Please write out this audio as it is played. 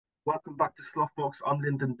Welcome back to Slothbox. I'm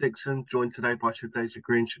Lyndon Dixon, joined today by Shadasia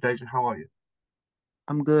Green. Shadasia, how are you?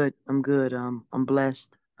 I'm good. I'm good. I'm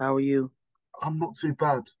blessed. How are you? I'm not too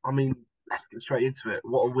bad. Let's get straight into it.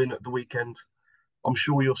 What a win at the weekend. I'm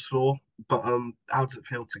sure you're sore, but how does it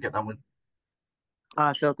feel to get that win?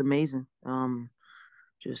 I felt amazing.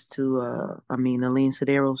 Just to, Elin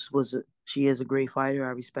Cederroos she is a great fighter.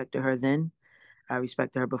 I respected her then. I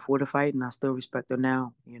respected her before the fight, and I still respect her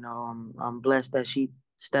now. I'm blessed that she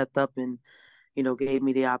stepped up and gave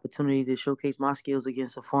me the opportunity to showcase my skills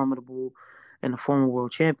against a formidable and a former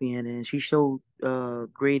world champion, and she showed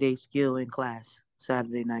grade A skill in class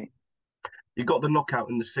Saturday night. You got the knockout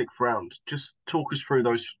in the sixth round. Just talk us through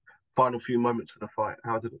those final few moments of the fight.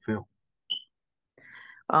 How did it feel?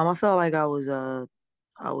 I felt like I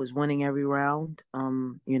was winning every round. I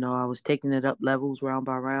was taking it up levels round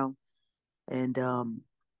by round, and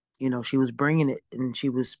she was bringing it, and she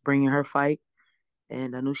was bringing her fight,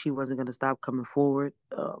 and I knew she wasn't going to stop coming forward.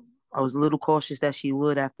 I was a little cautious that she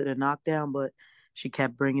would after the knockdown, but she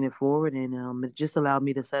kept bringing it forward, and it just allowed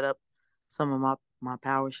me to set up some of my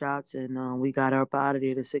power shots, and we got her up out of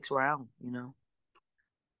there the sixth round.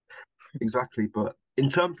 Exactly, but in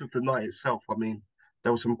terms of the night itself,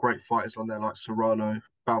 there were some great fighters on there like Serrano,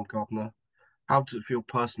 Baumgartner. How does it feel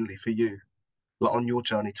personally for you, like on your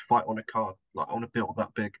journey to fight on a card, like on a bill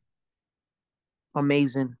that big?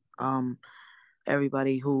 Amazing.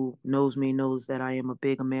 Everybody who knows me knows that I am a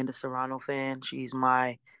big Amanda Serrano fan. She's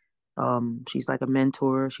like a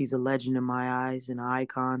mentor. She's a legend in my eyes and an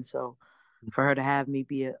icon. So for her to have me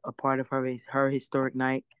be a part of her historic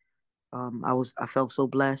night, I felt so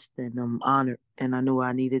blessed and honored, and I knew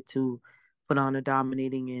I needed to put on a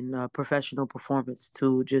dominating and professional performance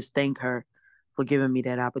to just thank her for giving me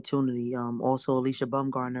that opportunity. Also Alicia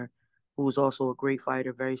Bumgarner, who was also a great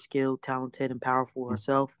fighter, very skilled, talented, and powerful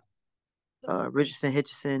herself. Richardson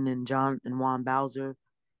Hitchison and John and Juan Bowser.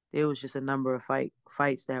 There was just a number of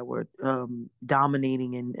fights that were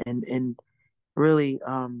dominating and really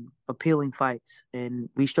appealing fights, and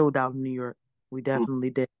we showed out in New York. We definitely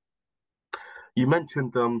did. You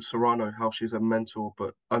mentioned Serrano, how she's a mentor,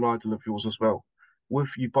 but an idol of yours as well. With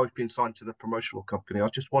you both being signed to the promotional company, I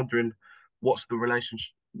was just wondering, what's the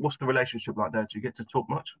relationship like there? Do you get to talk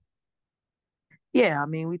much? Yeah, I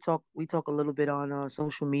mean, we talk a little bit on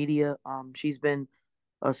social media. She's been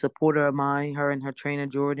a supporter of mine. Her and her trainer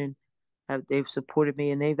Jordan they've supported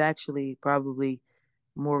me, and they've actually probably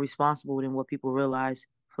more responsible than what people realize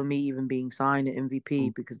for me even being signed to MVP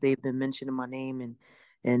Mm, because they've been mentioning my name and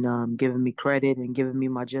giving me credit and giving me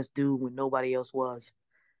my just due when nobody else was.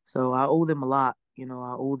 So I owe them a lot. I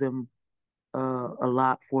owe them a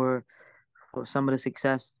lot for some of the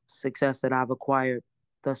success that I've acquired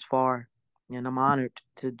thus far, and I'm honored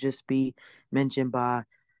to just be mentioned by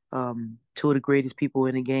two of the greatest people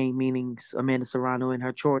in the game, meaning Amanda Serrano and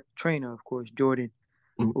her trainer, of course, Jordan,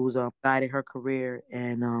 mm, who's guided her career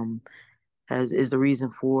and has is the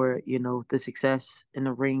reason for the success in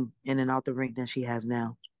the ring, in and out the ring that she has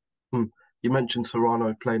now. mm. You mentioned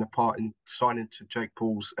Serrano playing a part in signing to Jake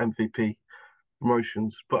Paul's MVP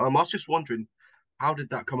promotions, but I was just wondering, how did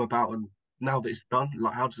that come about? And now that it's done,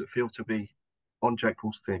 like, how does it feel to be on Jake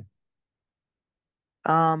Paul's team?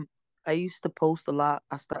 Um, I used to post a lot.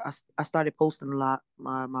 I started posting a lot.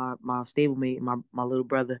 My stablemate, my little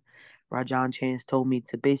brother, Rajan Chance, told me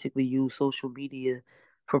to basically use social media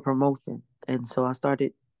for promotion, and so I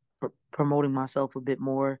started promoting myself a bit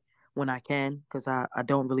more when I can because I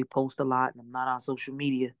don't really post a lot and I'm not on social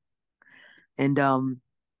media. And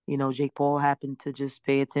Jake Paul happened to just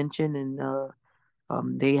pay attention,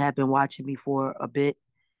 and they had been watching me for a bit,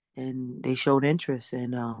 and they showed interest.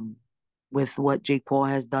 And with what Jake Paul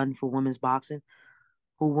has done for women's boxing,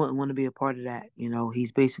 who wouldn't want to be a part of that?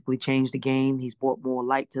 He's basically changed the game. He's brought more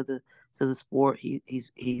light to the sport.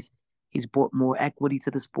 He's brought more equity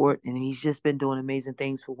to the sport, and he's just been doing amazing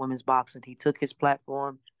things for women's boxing. He took his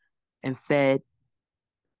platform and fed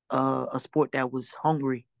a sport that was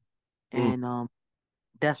hungry Mm. and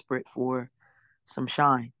desperate for some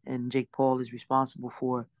shine, and Jake Paul is responsible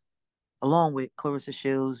for, along with Clarissa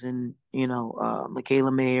Shields and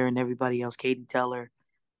Michaela Mayer and everybody else, Katie Teller.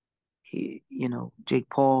 Jake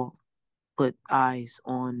Paul put eyes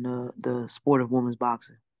on the sport of women's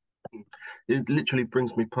boxing. It literally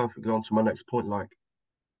brings me perfectly on to my next point. Like,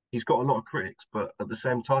 he's got a lot of critics, but at the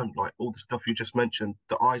same time, like all the stuff you just mentioned,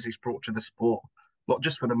 the eyes he's brought to the sport, not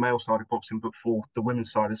just for the male side of boxing, but for the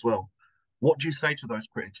women's side as well. What do you say to those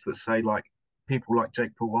critics that say like people like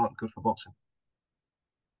Jake Paul aren't good for boxing?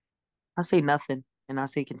 I say nothing, and I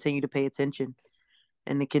say continue to pay attention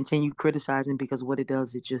and to continue criticizing because what it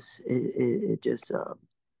does, it just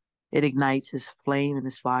it ignites his flame and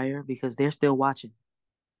his fire because they're still watching.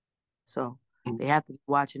 So mm, they have to be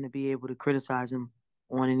watching to be able to criticize him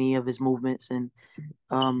on any of his movements. And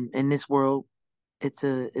in this world, it's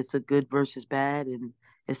a good versus bad, and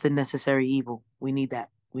it's the necessary evil. We need that.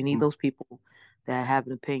 We need mm, those people that have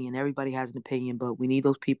an opinion. Everybody has an opinion, but we need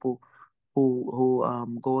those people who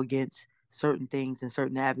go against certain things and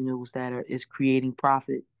certain avenues that is creating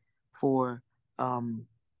profit for um,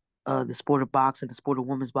 the sport of boxing, the sport of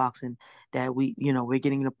women's boxing, that we're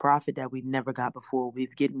getting the profit that we never got before. We're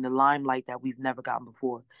getting the limelight that we've never gotten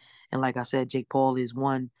before. And like I said, Jake Paul is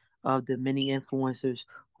one of the many influencers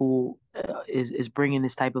who is bringing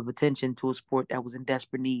this type of attention to a sport that was in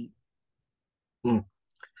desperate need. mm.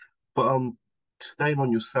 But staying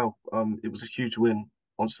on yourself, it was a huge win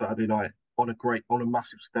on Saturday night on a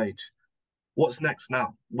massive stage. What's next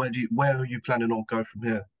now? Where are you planning on go from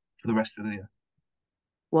here for the rest of the year?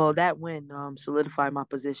 Well, that win solidified my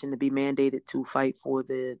position to be mandated to fight for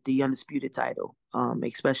the undisputed title,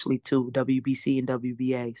 especially to WBC and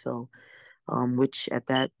WBA. So which at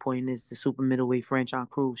that point is the super middleweight Franchon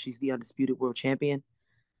Cruz. She's the undisputed world champion.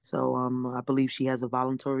 So I believe she has a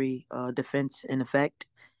voluntary defense in effect.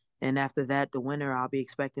 And after that, the winner, I'll be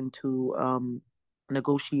expecting to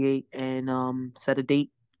negotiate and set a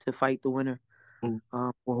date to fight the winner Mm,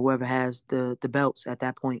 or whoever has the belts at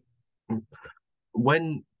that point. mm.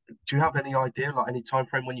 When do you have any idea, like any time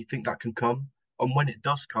frame when you think that can come? And when it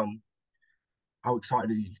does come, how excited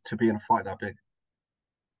are you to be in a fight that big?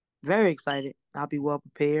 Very excited. I'll be well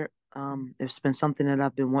prepared. It's been something that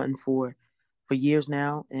I've been wanting for years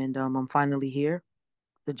now, and I'm finally here.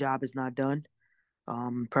 The job is not done.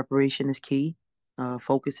 Preparation is key.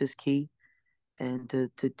 Focus is key, and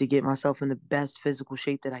to get myself in the best physical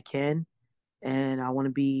shape that I can. And I want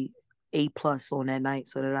to be A+ on that night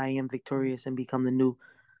so that I am victorious and become the new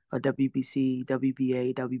WBC,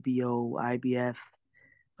 WBA, WBO, IBF,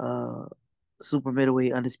 uh, super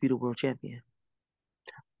middleweight undisputed world champion.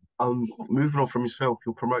 Moving on from yourself,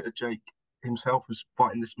 your promoter Jake himself was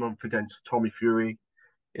fighting this month against Tommy Fury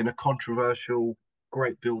in a controversial,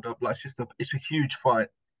 great build-up. Like it's a huge fight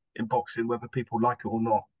in boxing, whether people like it or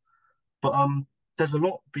not. But there's a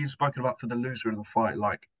lot being spoken about for the loser of the fight.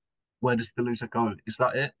 Like, where does the loser go? Is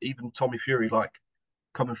that it? Even Tommy Fury, like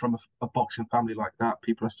coming from a boxing family like that,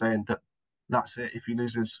 people are saying that that's it if he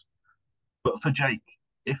loses. But for Jake,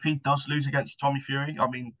 if he does lose against Tommy Fury, I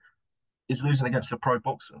mean, he's losing against a pro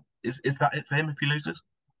boxer. Is that it for him if he loses?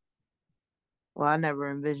 Well, I never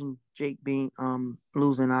envisioned Jake being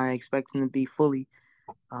losing. I expect him to be fully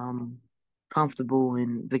um comfortable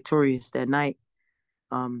and victorious that night.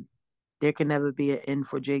 Um, there can never be an end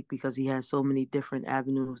for Jake because he has so many different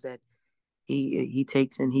avenues that he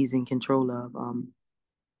takes and he's in control of.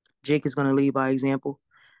 Jake is going to lead by example,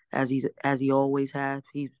 as he always has.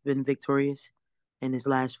 He's been victorious in his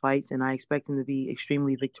last fights, and I expect him to be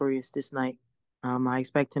extremely victorious this night. I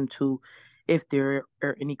expect him to, if there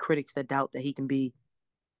are any critics that doubt that he can be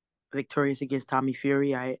victorious against Tommy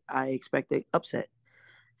Fury, I expect an upset,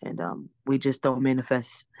 and we just don't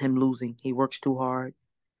manifest him losing. He works too hard.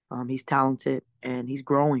 He's talented, and he's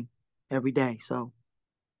growing every day. So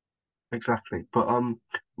Exactly. But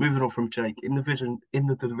moving on from Jake, in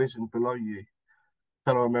the division below you,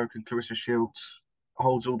 fellow American Clarissa Shields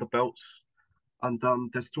holds all the belts, and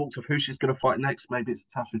there's talks of who she's going to fight next. Maybe it's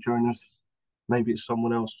Tasha Jonas, maybe it's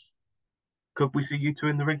someone else. Could we see you two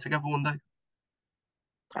in the ring together one day?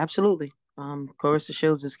 absolutely, Clarissa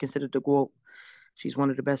Shields is considered the GOAT. She's one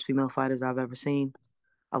of the best female fighters I've ever seen.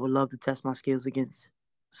 I would love to test my skills against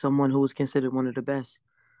someone who is considered one of the best.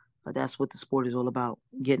 That's what the sport is all about.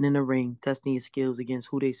 Getting in the ring, testing your skills against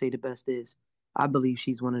who they say the best is. I believe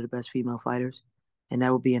she's one of the best female fighters, and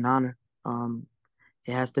that would be an honor.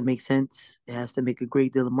 It has to make sense. It has to make a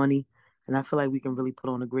great deal of money, and I feel like we can really put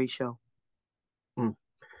on a great show. Hmm.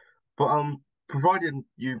 But providing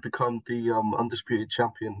you become the undisputed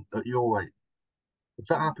champion at your weight, if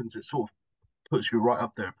that happens, it sort of puts you right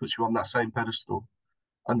up there, it puts you on that same pedestal,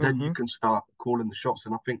 and then you Hmm. can start calling the shots.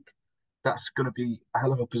 And I think that's going to be a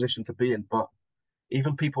hell of a position to be in. But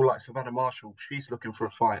even people like Savannah Marshall, she's looking for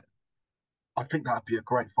a fight. I think that'd be a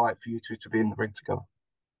great fight for you two to be in the ring together.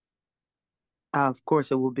 Of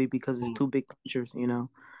course, it will be because it's Mm, two big punchers.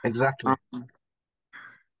 exactly. Um,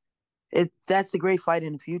 that's a great fight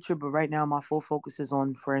in the future, but right now my full focus is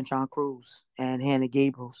on Franchon Cruz and Hannah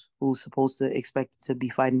Gabriels, who's supposed to expect to be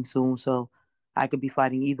fighting soon. So I could be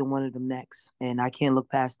fighting either one of them next, and I can't look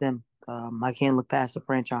past them. I can't look past the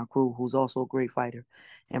Franchon Cruz, who's also a great fighter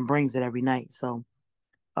and brings it every night. So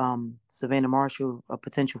Savannah Marshall, a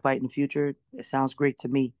potential fight in the future, it sounds great to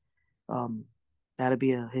me. Um, that'll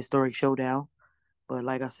be a historic showdown. But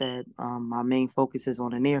like I said, my main focus is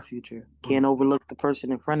on the near future. Mm. Can't overlook the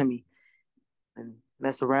person in front of me and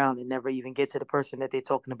mess around and never even get to the person that they're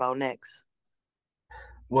talking about next.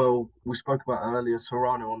 Well, we spoke about earlier,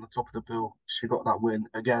 Serrano on the top of the bill. She got that win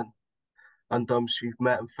again, and she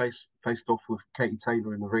met and faced off with Katie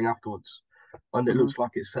Taylor in the ring afterwards, and it Hmm. looks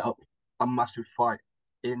like it set up a massive fight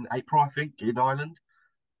in April, I think, in Ireland.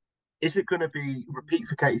 Is it going to be repeat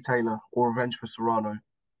for Katie Taylor or revenge for Serrano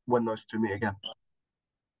when those two meet again?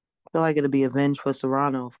 I feel like it'll be avenged for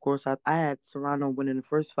Serrano. Of course, I had Serrano winning the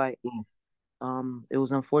first fight. Mm. It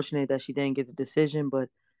was unfortunate that she didn't get the decision, but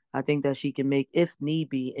I think that she can make, if need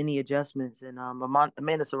be, any adjustments. And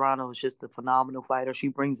Amanda Serrano is just a phenomenal fighter. She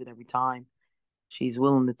brings it every time. She's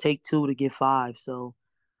willing to take two to get five. So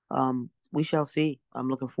we shall see. I'm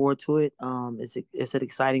looking forward to it. It's an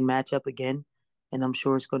exciting matchup again, and I'm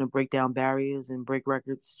sure it's going to break down barriers and break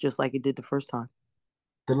records just like it did the first time.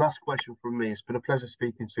 The last question from me. It's been a pleasure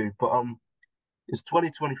speaking to you, but it's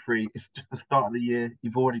 2023. It's just the start of the year.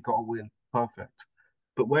 You've already got a win. Perfect.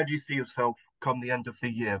 But where do you see yourself come the end of the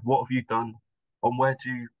year? What have you done? And where do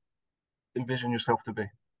you envision yourself to be?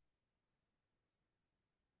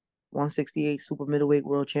 168 super middleweight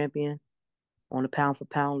world champion on the pound for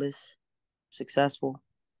pound list, successful.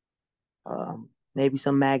 Maybe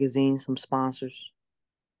some magazines, some sponsors,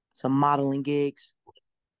 some modeling gigs.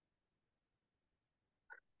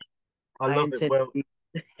 I I love it. intend Well, to be,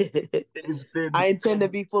 it has been, I intend to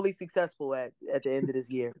be fully successful at the end of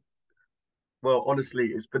this year. well, honestly,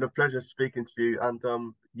 it's been a pleasure speaking to you. And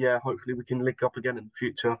yeah, hopefully we can link up again in the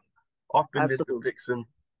future. I've been Lyndon Absolutely. Dixon.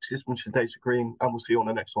 She's been Shadasia Green, and we'll see you on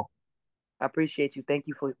the next one. I appreciate you. Thank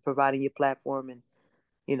you for providing your platform and,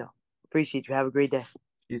 you know, appreciate you. Have a great day.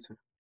 You too.